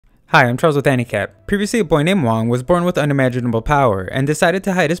Hi, I'm Charles with AniCap. Previously, a boy named Wang was born with unimaginable power and decided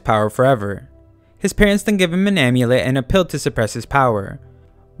to hide his power forever. His parents then give him an amulet and a pill to suppress his power.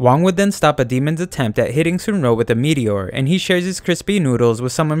 Wang would then stop a demon's attempt at hitting Sunro with a meteor, and he shares his crispy noodles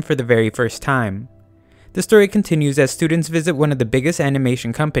with someone for the very first time. The story continues as students visit one of the biggest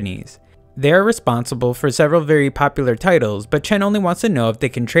animation companies. They are responsible for several very popular titles, but Chen only wants to know if they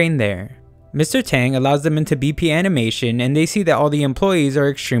can train there. Mr. Tang allows them into BP animation, and they see that all the employees are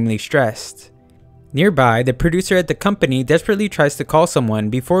extremely stressed. Nearby, the producer at the company desperately tries to call someone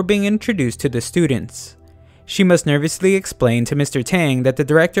before being introduced to the students. She must nervously explain to Mr. Tang that the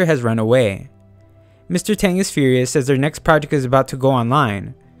director has run away. Mr. Tang is furious as their next project is about to go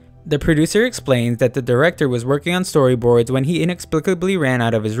online. The producer explains that the director was working on storyboards when he inexplicably ran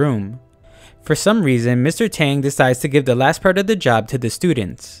out of his room. For some reason, Mr. Tang decides to give the last part of the job to the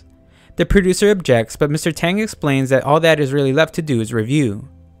students. The producer objects, but Mr. Tang explains that all that is really left to do is review.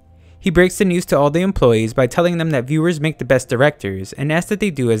 He breaks the news to all the employees by telling them that viewers make the best directors and asks that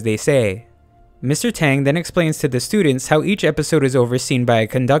they do as they say. Mr. Tang then explains to the students how each episode is overseen by a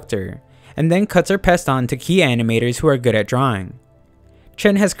conductor, and then cuts are passed on to key animators who are good at drawing.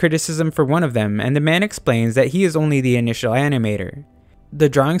 Chen has criticism for one of them, and the man explains that he is only the initial animator. The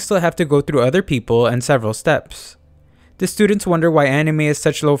drawings still have to go through other people and several steps. The students wonder why anime is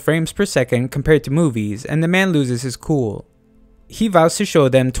such low frames per second compared to movies, and the man loses his cool. He vows to show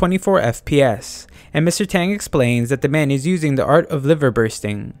them 24 FPS, and Mr. Tang explains that the man is using the art of liver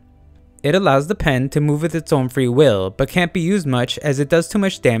bursting. It allows the pen to move with its own free will, but can't be used much as it does too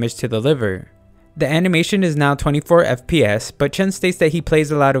much damage to the liver. The animation is now 24 FPS, but Chen states that he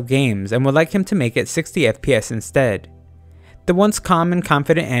plays a lot of games and would like him to make it 60 FPS instead. The once calm and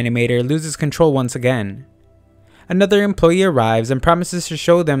confident animator loses control once again. Another employee arrives and promises to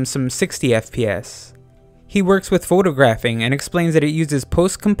show them some 60 FPS. He works with photographing and explains that it uses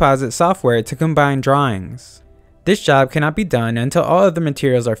post-composite software to combine drawings. This job cannot be done until all of the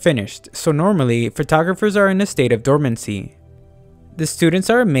materials are finished, so normally, photographers are in a state of dormancy. The students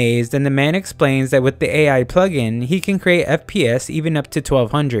are amazed, and the man explains that with the AI plugin, he can create FPS even up to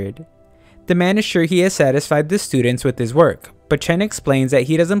 1200. The man is sure he has satisfied the students with his work, but Chen explains that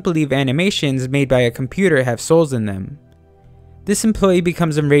he doesn't believe animations made by a computer have souls in them. This employee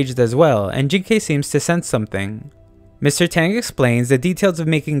becomes enraged as well, and Jinkei seems to sense something. Mr. Tang explains the details of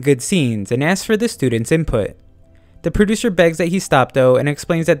making good scenes and asks for the students' input. The producer begs that he stop though and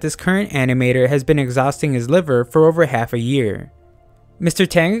explains that this current animator has been exhausting his liver for over half a year. Mr.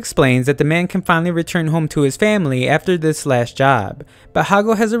 Tang explains that the man can finally return home to his family after this last job, but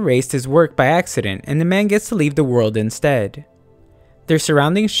Hago has erased his work by accident and the man gets to leave the world instead. Their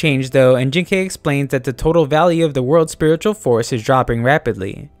surroundings change though, and Jinkei explains that the total value of the world's spiritual force is dropping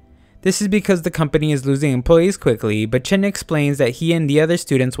rapidly. This is because the company is losing employees quickly, but Chen explains that he and the other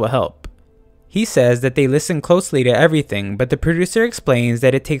students will help. He says that they listen closely to everything, but the producer explains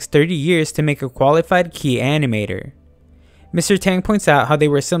that it takes 30 years to make a qualified key animator. Mr. Tang points out how they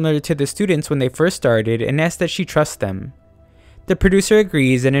were similar to the students when they first started and asks that she trusts them. The producer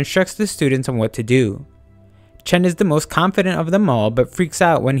agrees and instructs the students on what to do. Chen is the most confident of them all, but freaks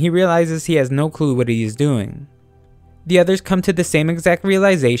out when he realizes he has no clue what he is doing. The others come to the same exact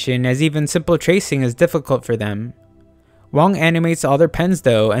realization, as even simple tracing is difficult for them. Wang animates all their pens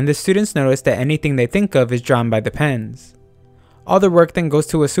though, and the students notice that anything they think of is drawn by the pens. All their work then goes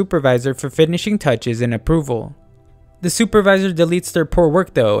to a supervisor for finishing touches and approval. The supervisor deletes their poor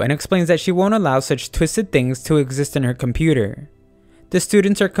work though, and explains that she won't allow such twisted things to exist in her computer. The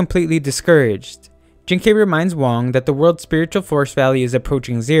students are completely discouraged. Jinkei reminds Wang that the world's spiritual force value is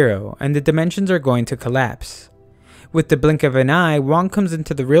approaching 0, and the dimensions are going to collapse. With the blink of an eye, Wang comes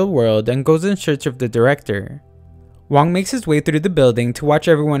into the real world and goes in search of the director. Wang makes his way through the building to watch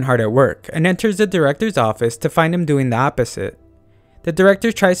everyone hard at work, and enters the director's office to find him doing the opposite. The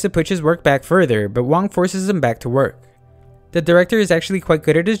director tries to push his work back further, but Wang forces him back to work. The director is actually quite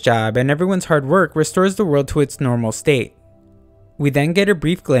good at his job, and everyone's hard work restores the world to its normal state. We then get a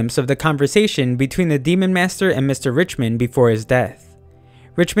brief glimpse of the conversation between the Demon Master and Mr. Richmond before his death.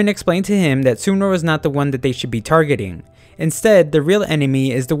 Richmond explained to him that Sunro is not the one that they should be targeting. Instead, the real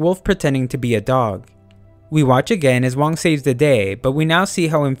enemy is the wolf pretending to be a dog. We watch again as Wang saves the day, but we now see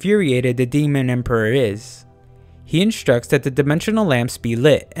how infuriated the Demon Emperor is. He instructs that the dimensional lamps be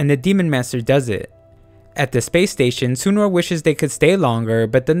lit, and the Demon Master does it. At the space station, Sunro wishes they could stay longer,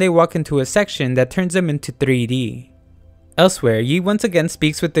 but then they walk into a section that turns them into 3D. Elsewhere, Yi once again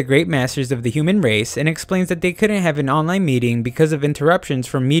speaks with the great masters of the human race and explains that they couldn't have an online meeting because of interruptions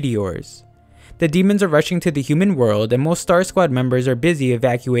from meteors. The demons are rushing to the human world, and most Star Squad members are busy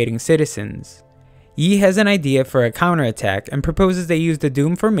evacuating citizens. Yi has an idea for a counterattack and proposes they use the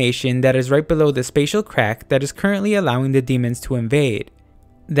Doom formation that is right below the spatial crack that is currently allowing the demons to invade.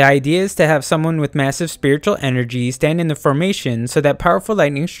 The idea is to have someone with massive spiritual energy stand in the formation so that powerful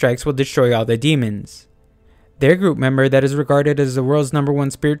lightning strikes will destroy all the demons. Their group member that is regarded as the world's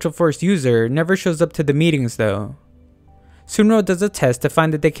 #1 spiritual force user never shows up to the meetings though. Sunro does a test to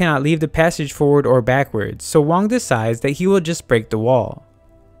find that they cannot leave the passage forward or backwards, so Wang decides that he will just break the wall.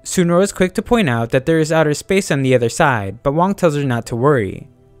 Sunro is quick to point out that there is outer space on the other side, but Wang tells her not to worry.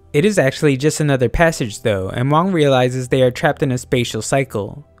 It is actually just another passage though, and Wang realizes they are trapped in a spatial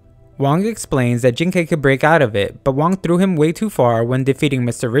cycle. Wang explains that Jinkei could break out of it, but Wang threw him way too far when defeating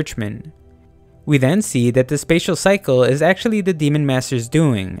Mr. Richmond. We then see that the spatial cycle is actually the Demon Master's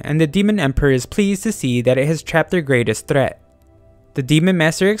doing, and the Demon Emperor is pleased to see that it has trapped their greatest threat. The Demon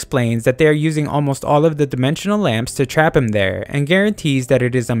Master explains that they are using almost all of the dimensional lamps to trap him there, and guarantees that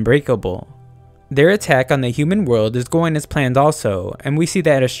it is unbreakable. Their attack on the human world is going as planned also, and we see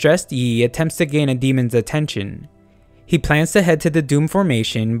that a stressed Yi attempts to gain a demon's attention. He plans to head to the Doom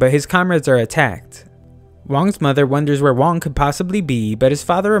formation, but his comrades are attacked. Wang's mother wonders where Wang could possibly be, but his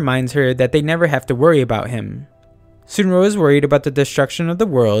father reminds her that they never have to worry about him. Sunro is worried about the destruction of the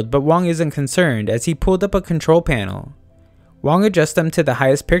world, but Wang isn't concerned as he pulled up a control panel. Wang adjusts them to the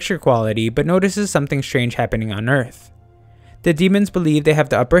highest picture quality, but notices something strange happening on Earth. The demons believe they have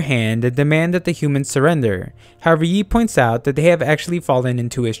the upper hand and demand that the humans surrender, however Yi points out that they have actually fallen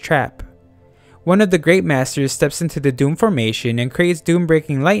into his trap. One of the Great Masters steps into the Doom formation and creates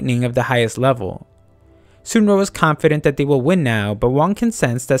doom-breaking lightning of the highest level. Sunro is confident that they will win now, but Wang can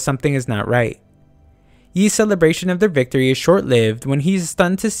sense that something is not right. Yi's celebration of their victory is short-lived when he is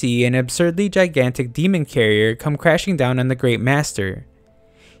stunned to see an absurdly gigantic demon carrier come crashing down on the Great Master.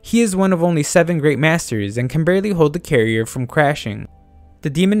 He is one of only 7 Great Masters and can barely hold the carrier from crashing. The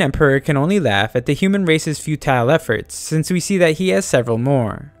Demon Emperor can only laugh at the human race's futile efforts, since we see that he has several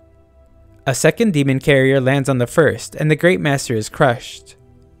more. A second demon carrier lands on the first, and the Great Master is crushed.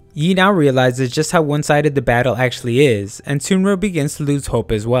 Yi now realizes just how one-sided the battle actually is, and Sunro begins to lose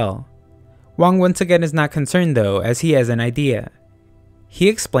hope as well. Wang once again is not concerned though, as he has an idea. He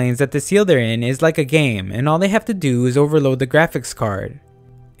explains that the seal they're in is like a game, and all they have to do is overload the graphics card.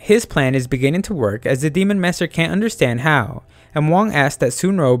 His plan is beginning to work as the Demon Master can't understand how, and Wang asks that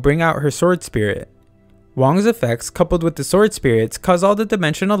Sunro bring out her sword spirit. Wang's effects coupled with the sword spirits cause all the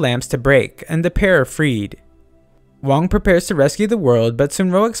dimensional lamps to break, and the pair are freed. Wang prepares to rescue the world, but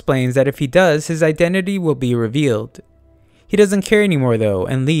Sunro explains that if he does, his identity will be revealed. He doesn't care anymore though,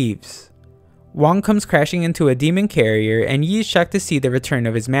 and leaves. Wang comes crashing into a demon carrier, and Yi is shocked to see the return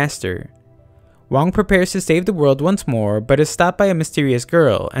of his master. Wang prepares to save the world once more, but is stopped by a mysterious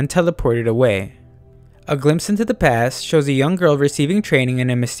girl and teleported away. A glimpse into the past shows a young girl receiving training in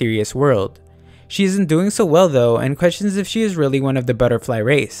a mysterious world. She isn't doing so well though, and questions if she is really one of the butterfly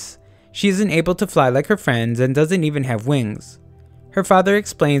race. She isn't able to fly like her friends and doesn't even have wings. Her father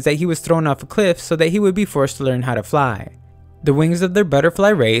explains that he was thrown off a cliff so that he would be forced to learn how to fly. The wings of their butterfly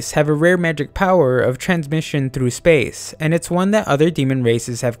race have a rare magic power of transmission through space, and it's one that other demon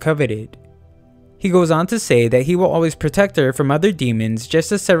races have coveted. He goes on to say that he will always protect her from other demons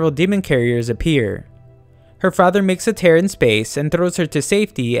just as several demon carriers appear. Her father makes a tear in space and throws her to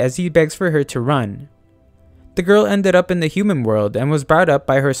safety as he begs for her to run. The girl ended up in the human world and was brought up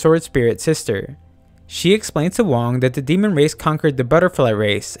by her sword spirit sister. She explains to Wang that the demon race conquered the butterfly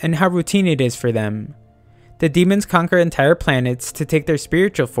race and how routine it is for them. The demons conquer entire planets to take their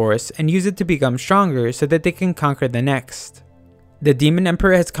spiritual force and use it to become stronger so that they can conquer the next. The Demon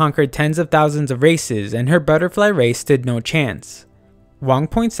Emperor has conquered tens of thousands of races, and her butterfly race stood no chance. Wang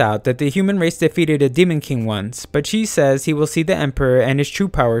points out that the human race defeated a demon king once, but she says he will see the Emperor and his true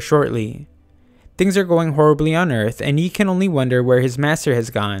power shortly. Things are going horribly on Earth, and Yi can only wonder where his master has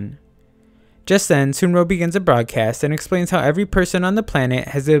gone. Just then, Sunro begins a broadcast and explains how every person on the planet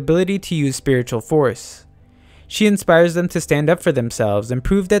has the ability to use spiritual force. She inspires them to stand up for themselves and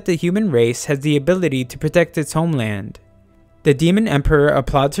prove that the human race has the ability to protect its homeland. The Demon Emperor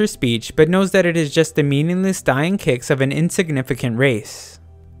applauds her speech, but knows that it is just the meaningless dying kicks of an insignificant race.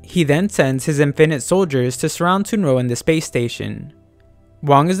 He then sends his infinite soldiers to surround Sunro in the space station.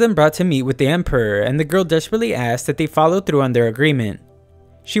 Wang is then brought to meet with the Emperor, and the girl desperately asks that they follow through on their agreement.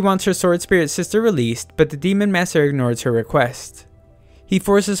 She wants her sword spirit sister released, but the Demon Master ignores her request. He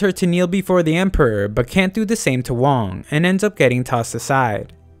forces her to kneel before the Emperor, but can't do the same to Wang, and ends up getting tossed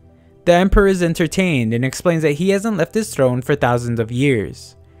aside. The Emperor is entertained and explains that he hasn't left his throne for thousands of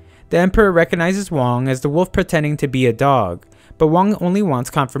years. The Emperor recognizes Wang as the wolf pretending to be a dog, but Wang only wants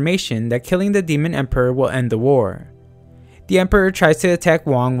confirmation that killing the Demon Emperor will end the war. The Emperor tries to attack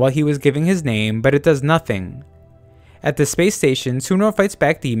Wang while he was giving his name, but it does nothing. At the space station, Sunro fights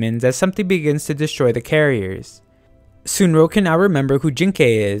back demons as something begins to destroy the carriers. Sunro can now remember who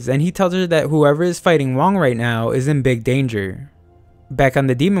Jinkei is, and he tells her that whoever is fighting Wang right now is in big danger. Back on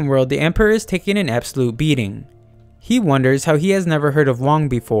the demon world, the Emperor is taking an absolute beating. He wonders how he has never heard of Wang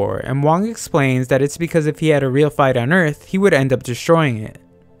before, and Wang explains that it's because if he had a real fight on Earth, he would end up destroying it.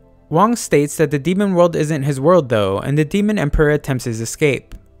 Wang states that the demon world isn't his world though, and the demon Emperor attempts his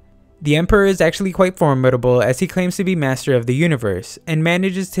escape. The Emperor is actually quite formidable as he claims to be master of the universe, and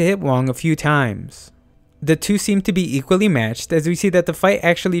manages to hit Wang a few times. The two seem to be equally matched as we see that the fight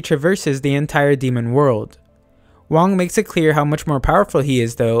actually traverses the entire demon world. Wang makes it clear how much more powerful he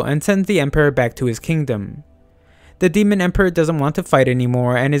is though, and sends the Emperor back to his kingdom. The demon Emperor doesn't want to fight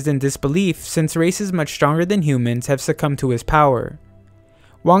anymore and is in disbelief since races much stronger than humans have succumbed to his power.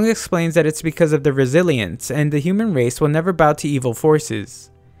 Wang explains that it's because of their resilience and the human race will never bow to evil forces.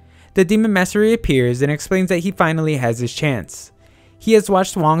 The demon master reappears and explains that he finally has his chance. He has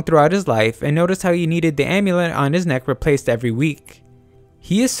watched Wang throughout his life and noticed how he needed the amulet on his neck replaced every week.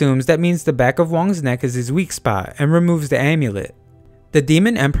 He assumes that means the back of Wang's neck is his weak spot and removes the amulet. The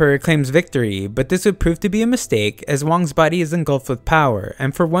demon Emperor claims victory, but this would prove to be a mistake as Wang's body is engulfed with power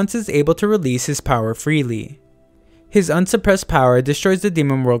and for once is able to release his power freely. His unsuppressed power destroys the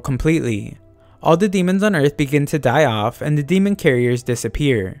demon world completely. All the demons on Earth begin to die off and the demon carriers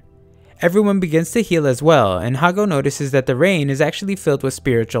disappear. Everyone begins to heal as well, and Hago notices that the rain is actually filled with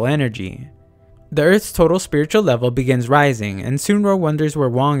spiritual energy. The Earth's total spiritual level begins rising, and Sunro wonders where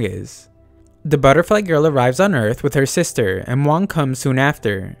Wang is. The butterfly girl arrives on Earth with her sister, and Wang comes soon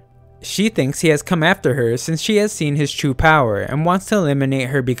after. She thinks he has come after her since she has seen his true power and wants to eliminate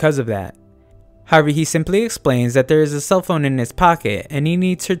her because of that. However, he simply explains that there is a cell phone in his pocket and he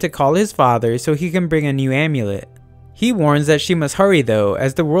needs her to call his father so he can bring a new amulet. He warns that she must hurry though,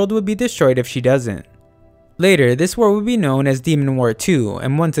 as the world would be destroyed if she doesn't. Later, this war would be known as Demon War 2,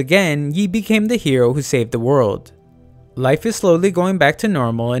 and once again, Yi became the hero who saved the world. Life is slowly going back to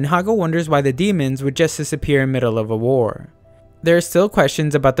normal, and Hago wonders why the demons would just disappear in the middle of a war. There are still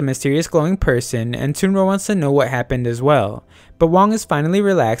questions about the mysterious glowing person, and Sunro wants to know what happened as well, but Wang is finally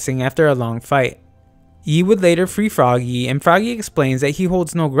relaxing after a long fight. Yi would later free Froggy, and Froggy explains that he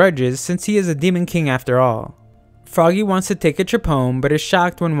holds no grudges since he is a demon king after all. Froggy wants to take a trip home, but is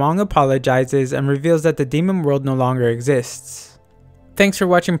shocked when Wang apologizes and reveals that the demon world no longer exists. Thanks for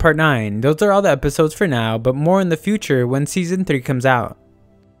watching part 9, those are all the episodes for now, but more in the future when season 3 comes out.